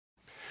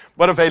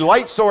But if a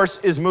light source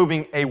is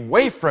moving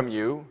away from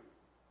you,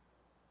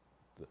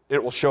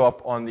 it will show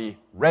up on the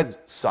red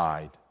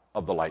side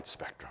of the light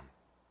spectrum,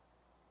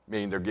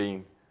 meaning they're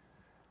getting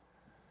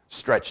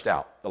stretched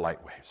out, the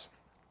light waves.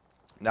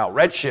 Now,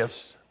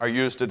 redshifts are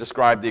used to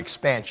describe the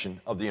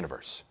expansion of the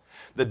universe,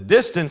 the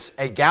distance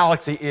a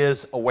galaxy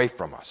is away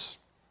from us.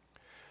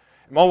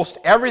 Almost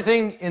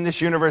everything in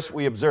this universe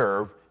we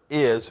observe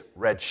is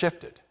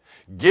redshifted,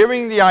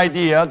 giving the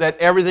idea that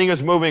everything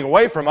is moving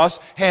away from us,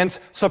 hence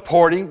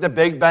supporting the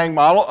Big Bang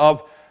model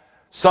of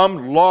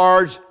some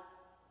large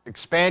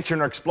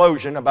expansion or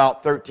explosion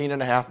about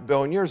 13.5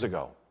 billion years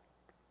ago.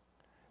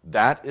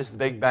 That is the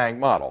Big Bang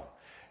model.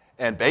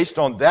 And based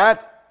on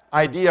that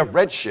idea of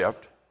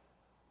redshift,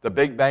 the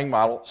Big Bang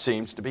model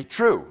seems to be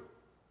true.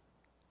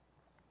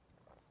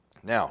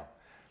 Now,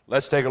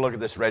 let's take a look at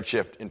this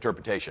redshift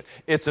interpretation.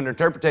 It's an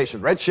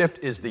interpretation. Redshift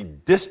is the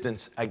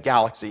distance a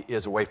galaxy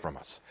is away from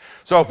us.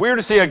 So if we were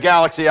to see a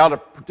galaxy out a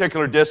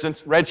particular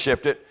distance,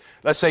 redshift it,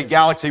 let's say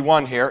galaxy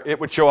 1 here, it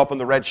would show up on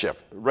the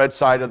redshift, red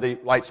side of the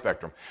light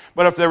spectrum.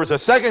 But if there was a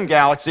second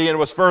galaxy and it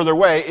was further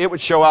away, it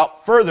would show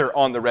out further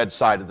on the red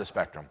side of the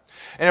spectrum.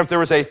 And if there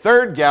was a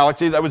third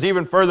galaxy that was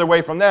even further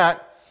away from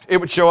that, it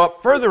would show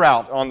up further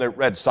out on the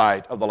red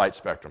side of the light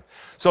spectrum.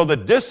 So the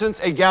distance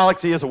a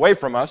galaxy is away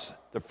from us,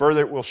 the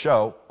further it will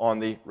show on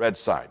the red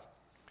side.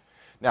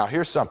 Now,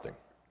 here's something.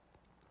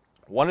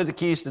 One of the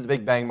keys to the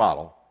Big Bang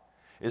model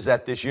is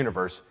that this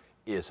universe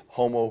is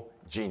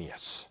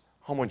homogeneous.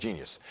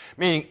 Homogeneous,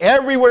 meaning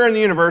everywhere in the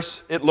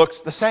universe it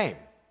looks the same.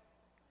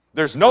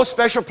 There's no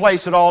special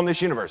place at all in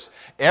this universe.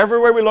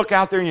 Everywhere we look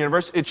out there in the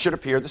universe, it should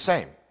appear the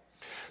same.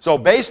 So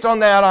based on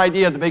that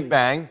idea of the Big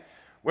Bang,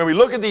 when we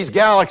look at these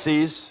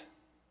galaxies,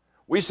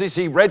 we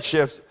see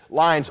redshift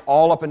lines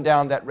all up and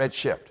down that red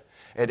shift.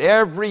 At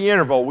every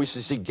interval, we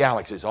see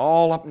galaxies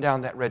all up and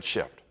down that red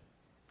shift.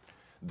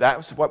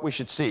 That's what we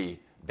should see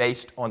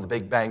based on the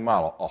Big Bang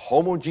model, a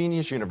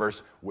homogeneous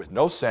universe with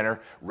no center,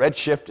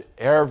 redshift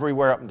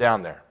everywhere up and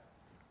down there.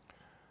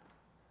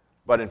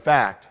 But in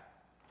fact,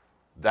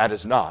 that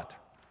is not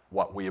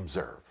what we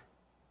observe.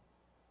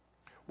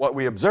 What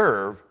we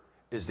observe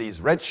is these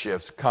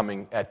redshifts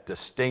coming at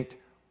distinct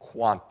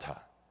quanta,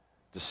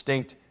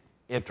 distinct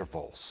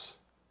intervals.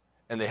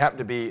 And they happen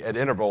to be at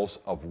intervals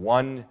of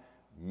 1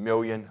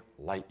 million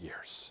light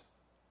years.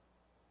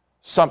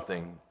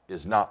 Something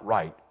is not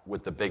right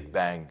with the Big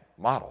Bang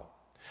model.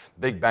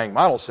 The Big Bang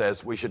model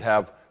says we should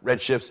have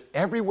redshifts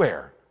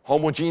everywhere,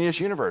 homogeneous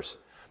universe,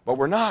 but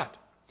we're not.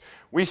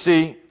 We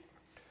see,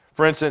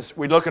 for instance,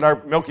 we look at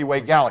our Milky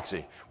Way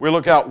galaxy. We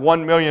look out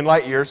 1 million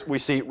light years, we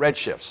see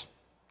redshifts,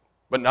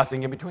 but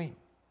nothing in between.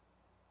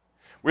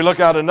 We look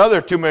out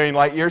another 2 million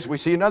light years, we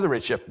see another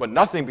redshift, but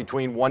nothing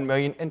between 1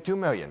 million and 2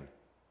 million.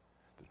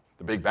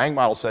 The Big Bang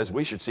model says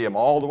we should see them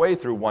all the way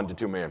through 1 to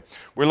 2 million.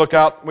 We look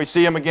out, we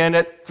see them again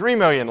at 3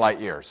 million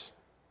light years.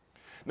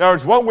 In other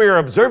words, what we're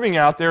observing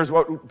out there is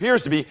what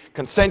appears to be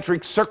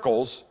concentric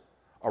circles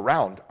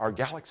around our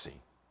galaxy.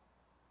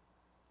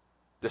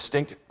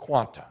 Distinct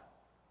quanta.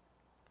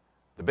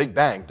 The Big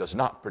Bang does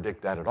not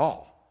predict that at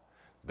all.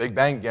 The Big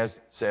Bang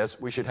says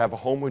we should have a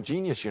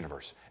homogeneous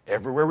universe.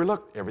 Everywhere we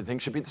look, everything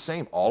should be the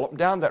same, all up and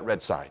down that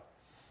red side.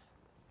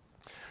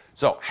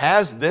 So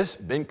has this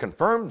been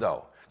confirmed,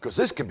 though? Because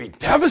this could be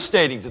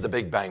devastating to the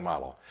Big Bang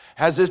model.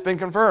 Has this been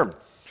confirmed?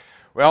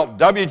 Well,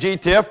 W.G.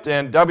 Tift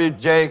and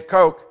W.J.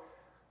 Koch,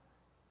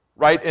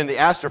 right in the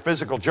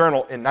Astrophysical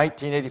Journal in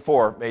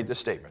 1984, made this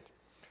statement.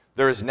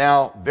 There is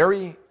now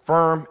very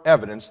firm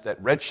evidence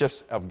that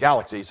redshifts of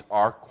galaxies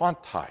are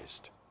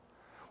quantized.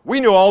 We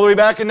knew all the way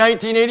back in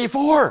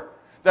 1984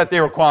 that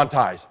they were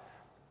quantized.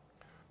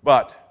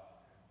 But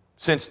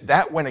since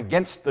that went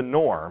against the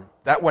norm,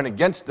 that went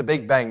against the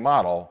Big Bang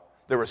model,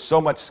 there was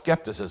so much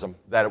skepticism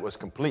that it was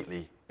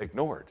completely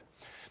ignored.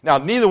 Now,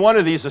 neither one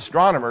of these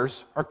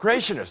astronomers are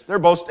creationists. They're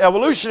both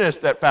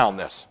evolutionists that found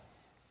this.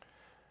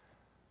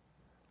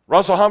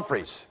 Russell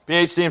Humphreys,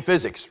 PhD in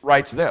physics,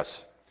 writes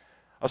this.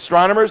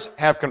 Astronomers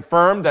have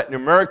confirmed that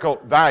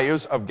numerical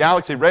values of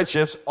galaxy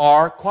redshifts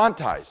are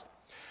quantized,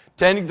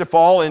 tending to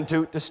fall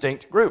into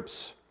distinct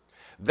groups.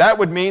 That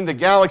would mean the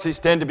galaxies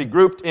tend to be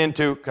grouped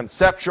into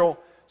conceptual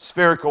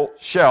spherical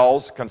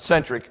shells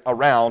concentric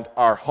around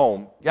our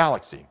home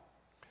galaxy.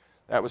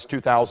 That was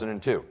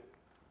 2002.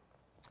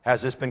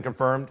 Has this been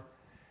confirmed?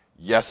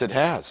 Yes, it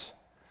has.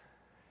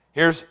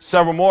 Here's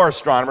several more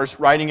astronomers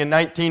writing in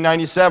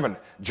 1997,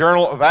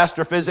 Journal of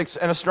Astrophysics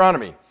and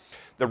Astronomy.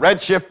 The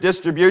redshift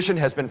distribution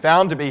has been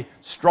found to be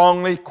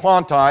strongly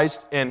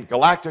quantized in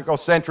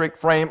galacticocentric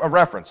frame of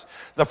reference.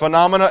 The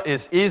phenomena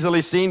is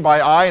easily seen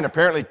by eye and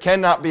apparently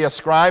cannot be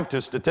ascribed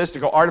to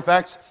statistical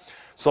artifacts,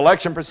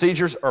 selection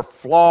procedures, or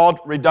flawed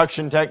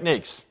reduction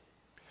techniques.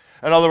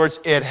 In other words,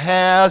 it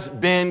has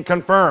been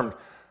confirmed.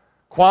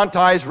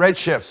 Quantized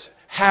redshifts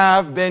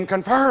have been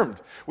confirmed.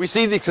 We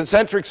see the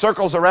concentric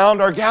circles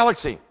around our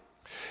galaxy.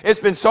 It's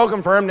been so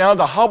confirmed now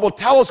the Hubble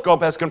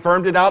telescope has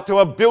confirmed it out to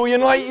 1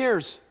 billion light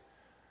years.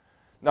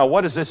 Now,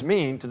 what does this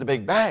mean to the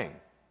Big Bang?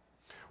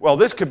 Well,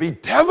 this could be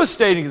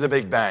devastating to the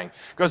Big Bang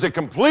because it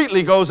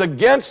completely goes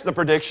against the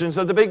predictions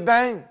of the Big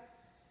Bang.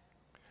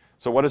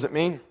 So what does it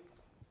mean?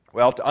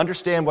 Well, to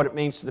understand what it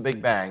means to the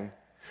Big Bang,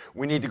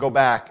 we need to go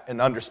back and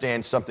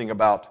understand something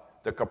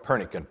about the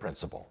Copernican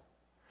principle.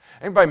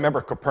 Anybody remember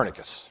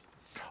Copernicus?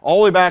 All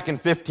the way back in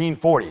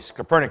 1540s,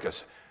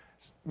 Copernicus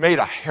made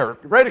a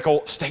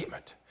heretical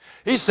statement.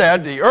 He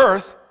said the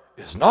Earth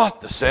is not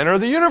the center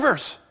of the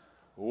universe.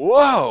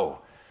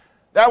 Whoa!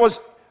 That was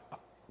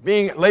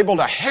being labeled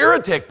a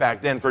heretic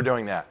back then for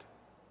doing that.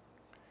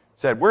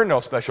 Said, we're no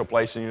special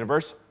place in the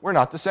universe. We're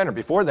not the center.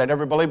 Before that,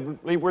 everybody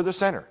believed we're the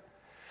center.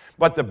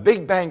 But the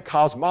Big Bang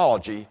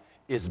cosmology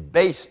is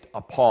based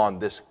upon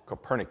this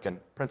Copernican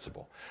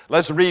principle.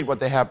 Let's read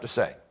what they have to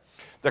say.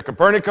 The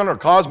Copernican or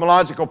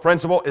cosmological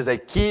principle is a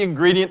key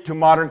ingredient to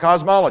modern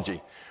cosmology,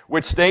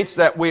 which states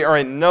that we are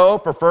in no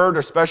preferred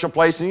or special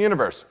place in the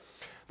universe.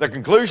 The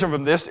conclusion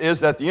from this is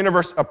that the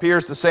universe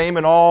appears the same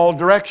in all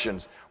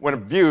directions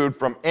when viewed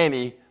from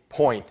any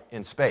point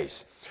in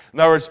space. In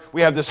other words,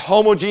 we have this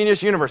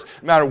homogeneous universe.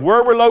 No matter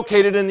where we're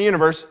located in the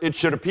universe, it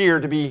should appear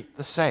to be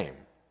the same.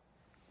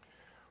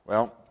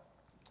 Well,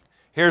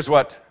 here's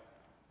what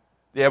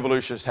the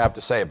evolutionists have to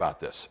say about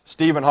this.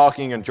 Stephen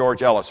Hawking and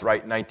George Ellis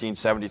write in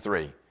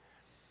 1973,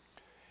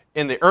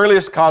 in the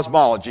earliest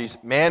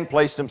cosmologies, man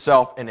placed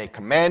himself in a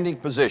commanding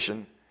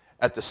position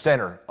at the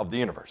center of the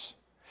universe.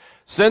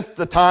 Since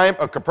the time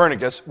of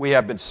Copernicus, we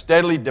have been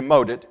steadily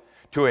demoted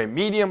to a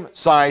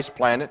medium-sized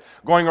planet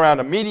going around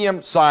a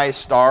medium-sized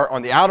star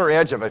on the outer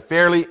edge of a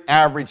fairly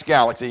average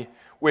galaxy,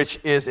 which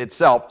is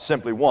itself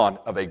simply one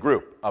of a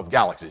group of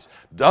galaxies.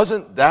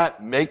 Doesn't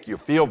that make you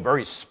feel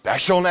very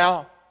special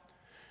now?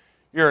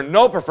 You're in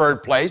no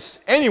preferred place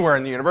anywhere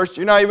in the universe.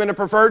 You're not even a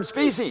preferred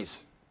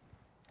species.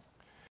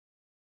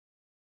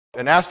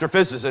 An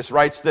astrophysicist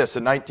writes this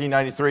in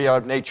 1993 out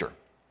of Nature.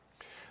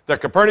 The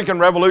Copernican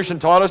revolution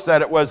taught us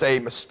that it was a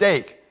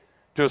mistake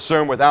to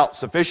assume without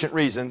sufficient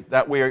reason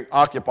that we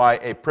occupy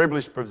a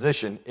privileged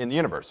position in the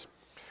universe.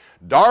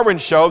 Darwin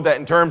showed that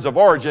in terms of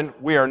origin,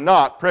 we are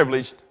not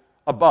privileged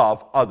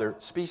above other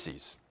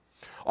species.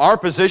 Our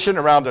position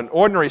around an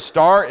ordinary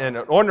star in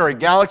an ordinary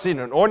galaxy in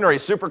an ordinary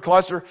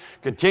supercluster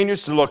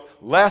continues to look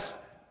less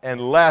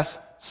and less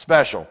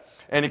special.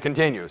 And he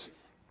continues,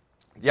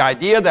 the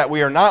idea that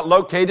we are not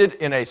located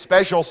in a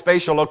special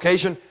spatial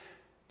location,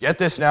 get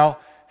this now,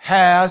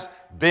 has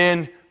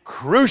been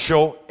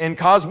crucial in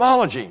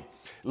cosmology,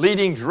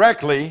 leading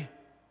directly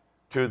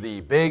to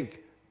the Big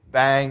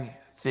Bang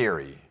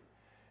theory.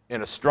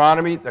 In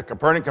astronomy, the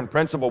Copernican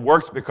principle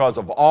works because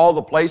of all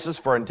the places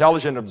for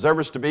intelligent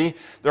observers to be.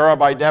 There are,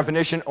 by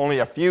definition, only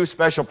a few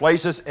special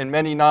places and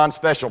many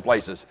non-special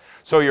places.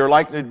 So you're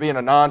likely to be in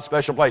a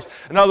non-special place.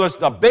 In other words,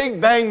 the Big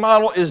Bang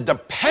model is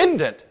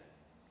dependent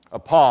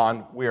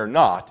upon we are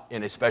not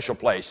in a special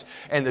place.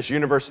 And this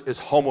universe is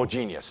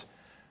homogeneous.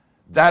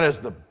 That is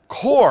the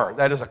core.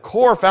 That is a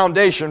core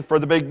foundation for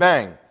the Big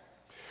Bang.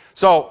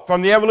 So,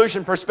 from the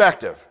evolution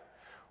perspective,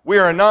 we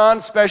are a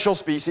non-special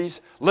species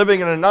living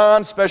in a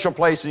non-special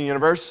place in the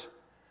universe.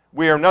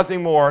 We are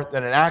nothing more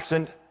than an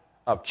accident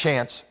of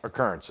chance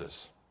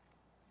occurrences.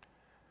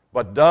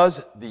 But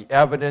does the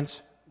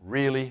evidence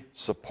really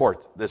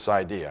support this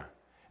idea?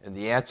 And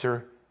the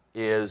answer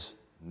is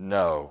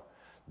no.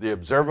 The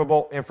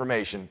observable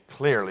information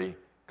clearly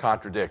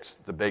contradicts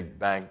the Big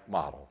Bang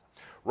model.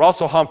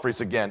 Russell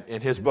Humphreys, again,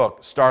 in his book,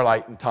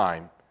 Starlight and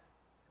Time,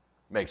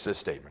 makes this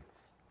statement.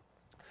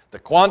 The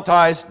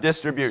quantized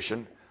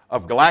distribution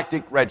of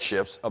galactic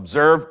redshifts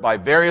observed by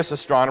various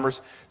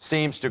astronomers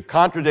seems to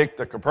contradict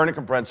the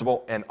Copernican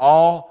principle and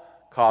all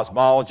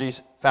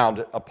cosmologies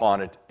founded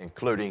upon it,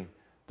 including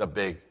the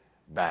Big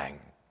Bang.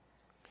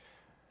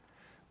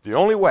 The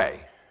only way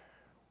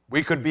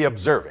we could be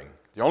observing,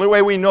 the only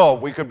way we know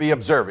of we could be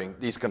observing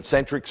these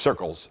concentric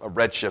circles of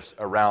redshifts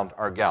around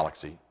our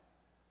galaxy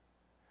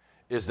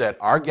is that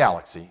our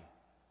galaxy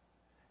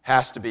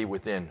has to be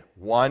within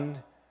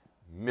 1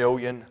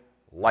 million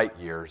light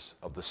years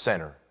of the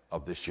center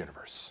of this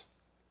universe.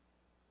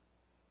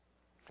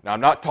 Now, I'm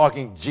not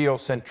talking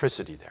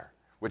geocentricity there,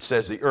 which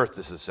says the Earth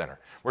is the center.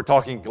 We're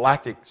talking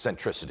galactic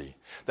centricity,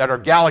 that our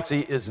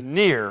galaxy is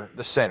near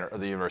the center of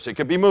the universe. It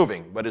could be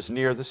moving, but it's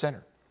near the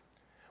center.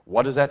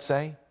 What does that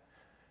say?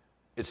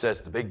 It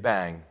says the Big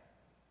Bang,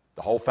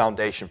 the whole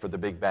foundation for the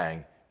Big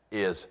Bang,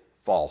 is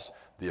false.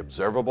 The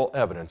observable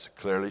evidence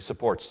clearly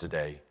supports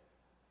today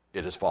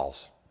it is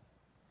false.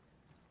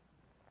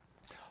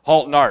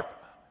 Halton Arp,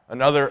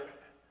 another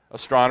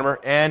astronomer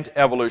and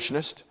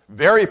evolutionist,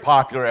 very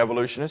popular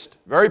evolutionist,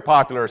 very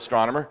popular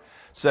astronomer,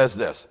 says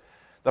this: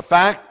 the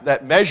fact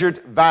that measured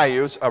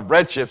values of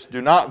redshifts do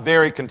not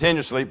vary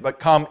continuously but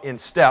come in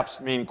steps,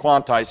 meaning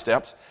quantized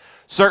steps,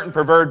 certain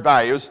preferred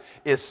values,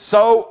 is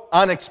so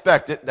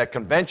unexpected that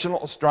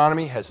conventional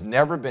astronomy has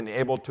never been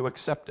able to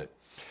accept it,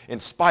 in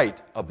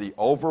spite of the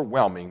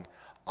overwhelming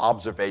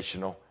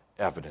observational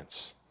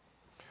evidence.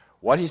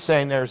 What he's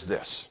saying there is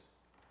this: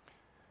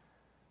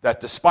 that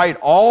despite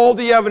all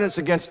the evidence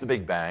against the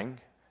Big Bang,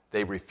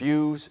 they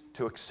refuse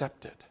to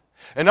accept it.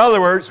 In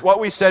other words, what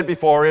we said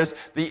before is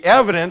the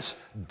evidence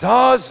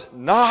does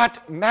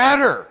not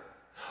matter.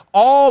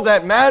 All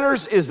that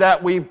matters is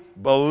that we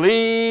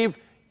believe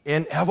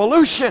in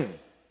evolution.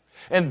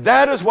 And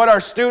that is what our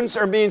students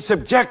are being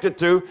subjected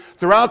to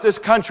throughout this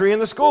country in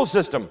the school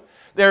system.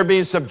 They're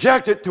being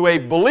subjected to a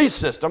belief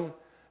system,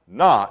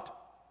 not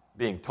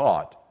being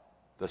taught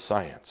the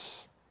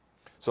science.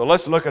 So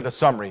let's look at a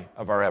summary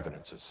of our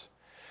evidences.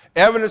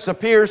 Evidence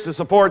appears to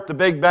support the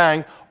Big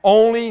Bang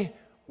only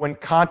when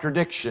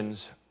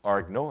contradictions are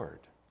ignored.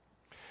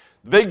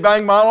 The Big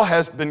Bang model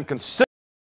has been considered